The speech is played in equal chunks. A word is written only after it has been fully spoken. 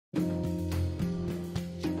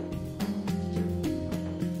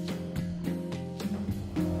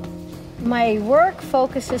My work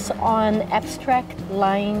focuses on abstract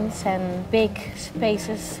lines and big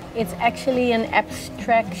spaces. It's actually an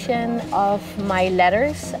abstraction of my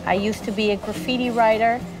letters. I used to be a graffiti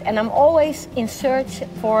writer, and I'm always in search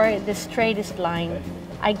for the straightest line.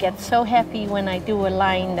 I get so happy when I do a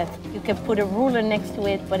line that you can put a ruler next to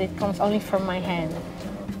it, but it comes only from my hand.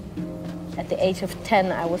 At the age of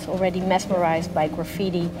 10, I was already mesmerized by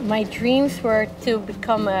graffiti. My dreams were to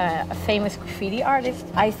become a famous graffiti artist.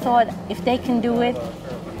 I thought if they can do it,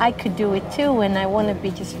 I could do it too, and I want to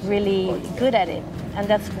be just really good at it. And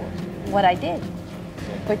that's what I did.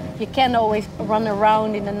 But you can't always run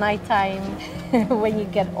around in the nighttime when you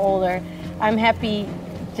get older. I'm happy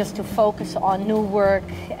just to focus on new work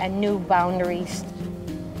and new boundaries.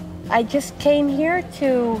 I just came here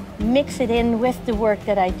to mix it in with the work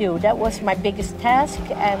that I do. That was my biggest task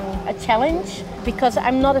and a challenge, because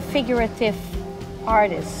I'm not a figurative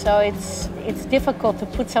artist, so it's difficult to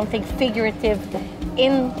put something figurative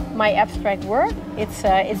in my abstract work. It's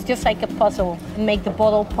just like a puzzle, make the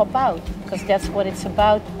bottle pop out, because that's what it's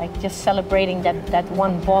about, like just celebrating that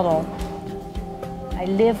one bottle. I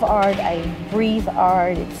live art, I breathe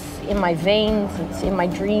art, it's in my veins, it's in my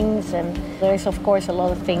dreams, and there's of course a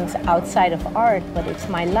lot of things outside of art, but it's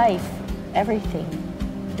my life, everything.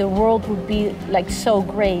 The world would be like so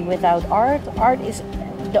gray without art. Art is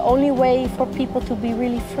the only way for people to be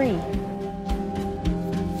really free.